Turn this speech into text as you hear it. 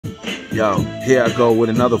Yo, here I go with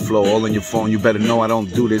another flow, all on your phone. You better know I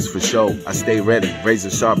don't do this for show. I stay ready, razor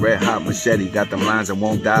sharp, red hot machete. Got them lines that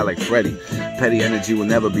won't die like Freddy. Petty energy will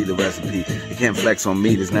never be the recipe. You can't flex on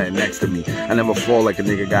me, there's nothing next to me. I never fall like a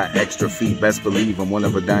nigga got extra feet. Best believe I'm one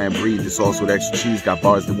of a dying breed. This sauce with extra cheese got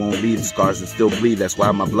bars that won't leave, scars that still bleed. That's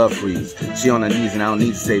why my blood freeze. She on her knees and I don't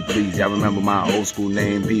need to say please. Y'all remember my old school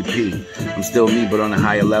name, BP. I'm still me, but on a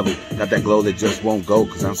higher level. Got that glow that just won't go,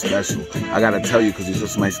 cause I'm special. I gotta tell you, cause you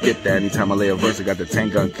just might skip that. Anytime I lay a verse, I got the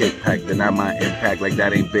tank gun kick pack. Deny my impact like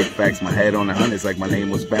that ain't big facts. My head on the hundreds like my name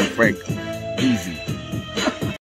was Ben Frank. Easy.